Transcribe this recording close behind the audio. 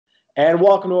And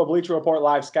welcome to a Bleacher Report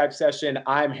live Skype session.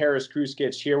 I'm Haris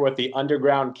Kruskic here with the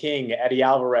Underground King, Eddie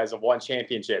Alvarez of One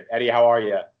Championship. Eddie, how are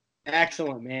you?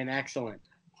 Excellent, man. Excellent.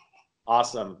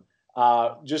 Awesome.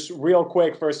 Just real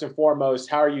quick, first and foremost,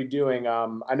 how are you doing?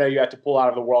 I know you had to pull out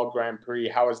of the World Grand Prix.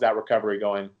 How is that recovery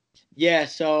going? Yeah,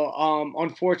 so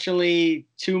unfortunately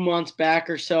 2 months back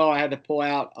or so I had to pull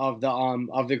out of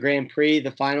the Grand Prix,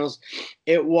 the finals.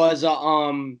 It was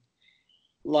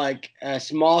like a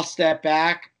small step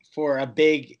back for a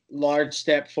big large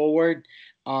step forward.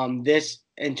 This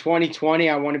in 2020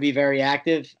 I want to be very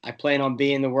active. I plan on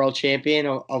being the world champion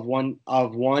of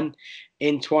one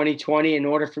in 2020. In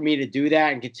order for me to do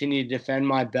that and continue to defend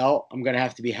my belt, I'm going to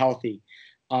have to be healthy.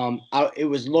 It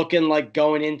was looking like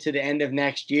going into the end of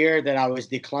next year that I was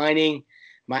declining.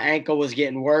 My ankle was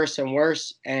getting worse and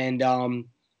worse, and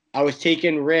I was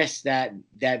taking risks that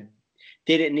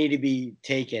didn't need to be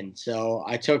taken. So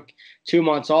I took 2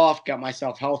 months off, got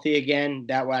myself healthy again.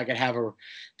 That way I could have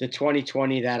the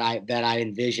 2020 that I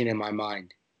envision in my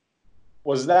mind.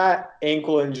 Was that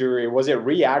ankle injury, was it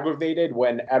re-aggravated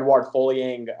when Edouard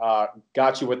Follierang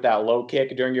got you with that low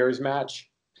kick during yours match?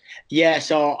 Yeah,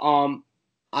 so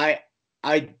I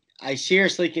I I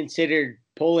seriously considered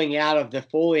pulling out of the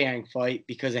Follierang fight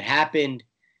because it happened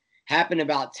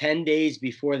about 10 days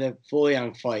before the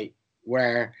Follierang fight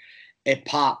where it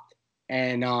popped.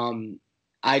 And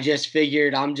I just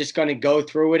figured I'm just going to go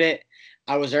through with it.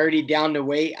 I was already down to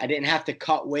weight. I didn't have to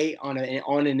cut weight on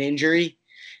an injury.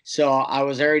 So I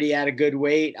was already at a good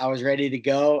weight. I was ready to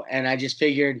go. And I just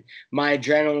figured my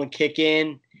adrenaline would kick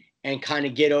in and kind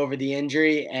of get over the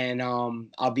injury. And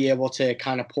I'll be able to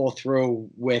kind of pull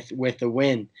through with the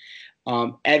win.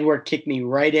 Edward kicked me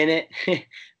right in it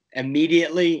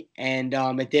immediately. And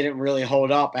it didn't really hold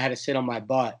up. I had to sit on my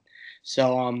butt.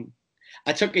 So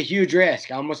I took a huge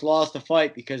risk. I almost lost the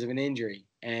fight because of an injury,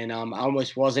 and I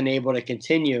almost wasn't able to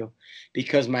continue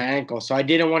because of my ankle. So I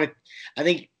didn't want to. I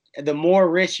think the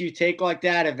more risks you take like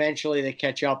that, eventually they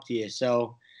catch up to you.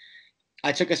 So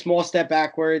I took a small step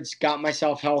backwards, got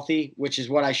myself healthy, which is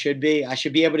what I should be. I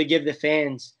should be able to give the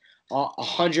fans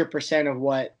 100% of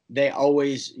what they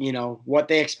always, what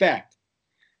they expect.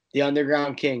 The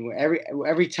Underground King.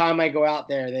 Every time I go out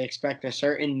there, they expect a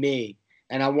certain me,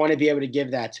 and I want to be able to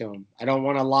give that to them. I don't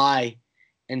want to lie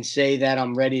and say that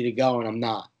I'm ready to go, and I'm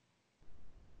not.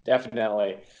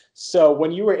 Definitely. So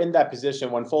when you were in that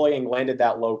position, when Follierang landed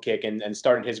that low kick and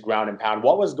started his ground and pound,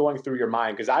 what was going through your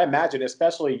mind? Because I imagine,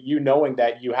 especially you knowing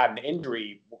that you had an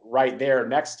injury right there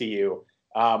next to you,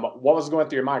 what was going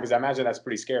through your mind? Because I imagine that's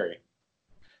pretty scary.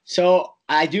 So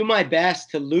I do my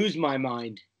best to lose my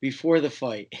mind before the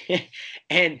fight.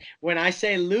 And when I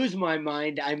say lose my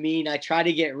mind, I mean I try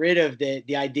to get rid of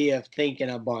the idea of thinking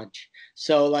a bunch.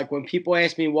 So like when people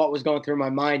ask me what was going through my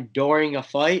mind during a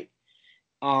fight,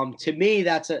 to me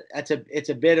it's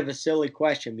a bit of a silly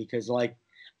question because like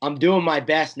I'm doing my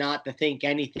best not to think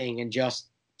anything and just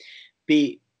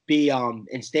be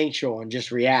instinctual and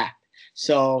just react.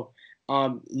 So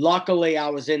luckily I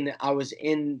was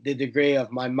in the degree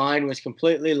of my mind was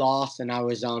completely lost and I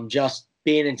was just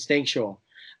being instinctual.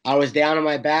 I was down on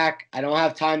my back. I don't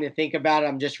have time to think about it.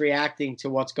 I'm just reacting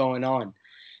to what's going on.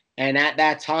 And at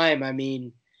that time, I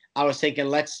mean, I was thinking,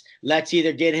 let's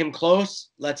either get him close,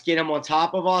 let's get him on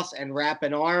top of us and wrap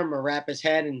an arm or wrap his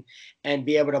head and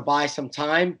be able to buy some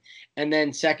time. And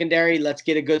then secondary, let's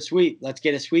get a good sweep. Let's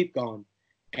get a sweep going.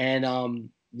 And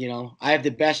I have the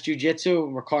best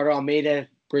jiu-jitsu, Ricardo Almeida,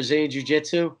 Brazilian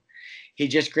jiu-jitsu. He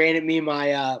just granted me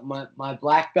my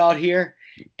black belt here,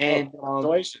 Oh, and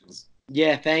congratulations.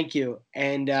 yeah, thank you.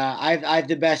 And I have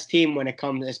the best team when it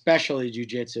comes, especially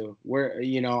jujitsu. Where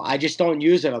I just don't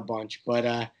use it a bunch, but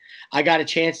I got a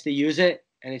chance to use it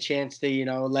and a chance to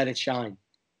let it shine.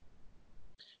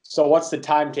 So what's the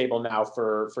timetable now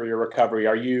for your recovery?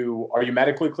 Are you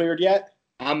medically cleared yet?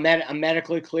 I'm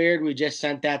medically cleared. We just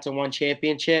sent that to One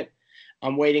Championship.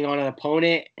 I'm waiting on an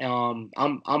opponent.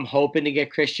 I'm hoping to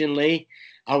get Christian Lee.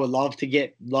 I would love to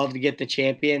get the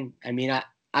champion. I mean,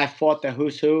 I fought the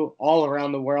who's who all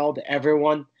around the world.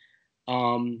 Everyone.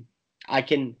 Um, I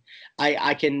can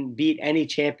I can beat any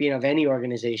champion of any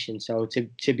organization. So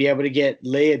to be able to get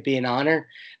Lee, it'd be an honor.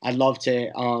 I'd love to.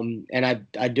 And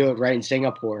I'd do it right in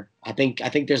Singapore. I think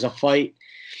there's a fight.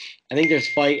 I think there's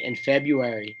a fight in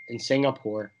February in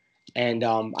Singapore, and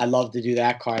I'd love to do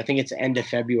that card. I think it's the end of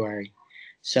February.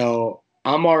 So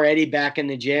I'm already back in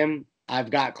the gym. I've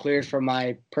got cleared from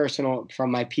my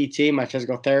PT, my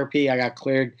physical therapy. I got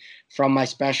cleared from my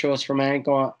specialist for my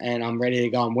ankle, and I'm ready to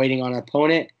go. I'm waiting on an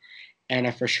opponent and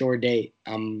a for sure date.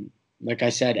 Like I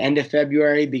said, end of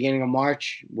February, beginning of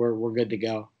March, we're good to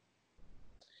go.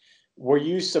 Were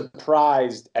you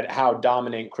surprised at how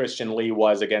dominant Christian Lee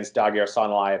was against Dagir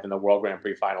Sanlayev in the World Grand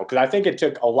Prix final? Because I think it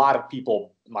took a lot of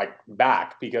people like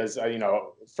back because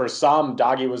for some,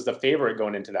 Dagi was the favorite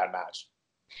going into that match.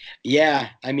 Yeah,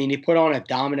 I mean, he put on a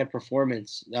dominant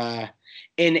performance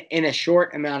in a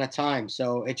short amount of time.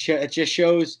 So it just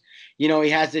shows, he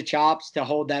has the chops to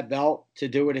hold that belt, to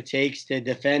do what it takes to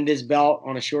defend his belt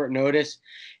on a short notice.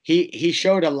 He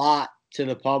showed a lot to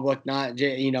the public, not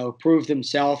proved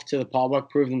himself to the public,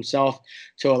 proved himself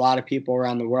to a lot of people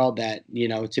around the world that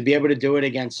to be able to do it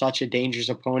against such a dangerous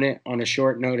opponent on a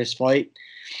short notice fight,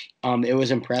 it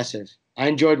was impressive. I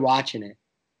enjoyed watching it.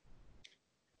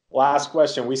 Last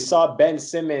question. We saw Ben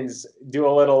Simmons do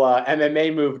a little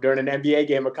MMA move during an NBA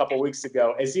game a couple weeks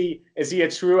ago. Is he a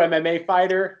true MMA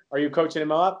fighter? Are you coaching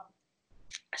him up?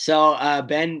 So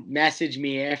Ben messaged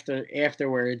me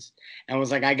afterwards and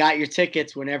was like, "I got your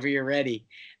tickets whenever you're ready."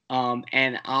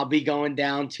 And I'll be going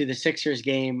down to the Sixers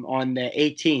game on the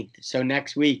 18th, so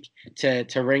next week, to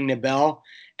ring the bell,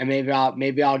 and maybe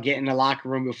I'll get in the locker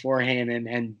room beforehand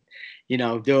and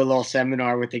do a little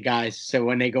seminar with the guys. So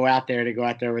when they go out there,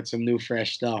 with some new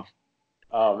fresh stuff.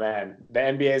 Oh man, the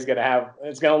NBA is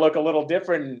it's gonna look a little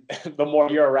different the more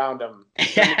you're around them.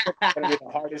 It's gonna be the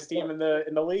hardest team in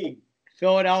the league.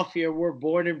 Philadelphia, we're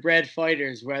born and bred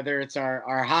fighters. Whether it's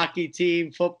our hockey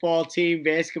team, football team,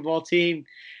 basketball team,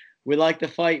 we like to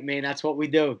fight, man. That's what we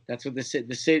do. That's what the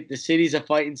city's a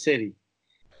fighting city.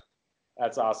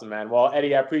 That's awesome, man. Well,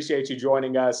 Eddie, I appreciate you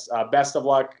joining us. Best of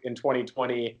luck in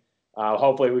 2020.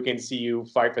 Hopefully we can see you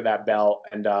fight for that belt,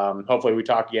 and hopefully we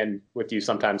talk again with you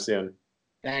sometime soon.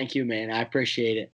 Thank you, man. I appreciate it.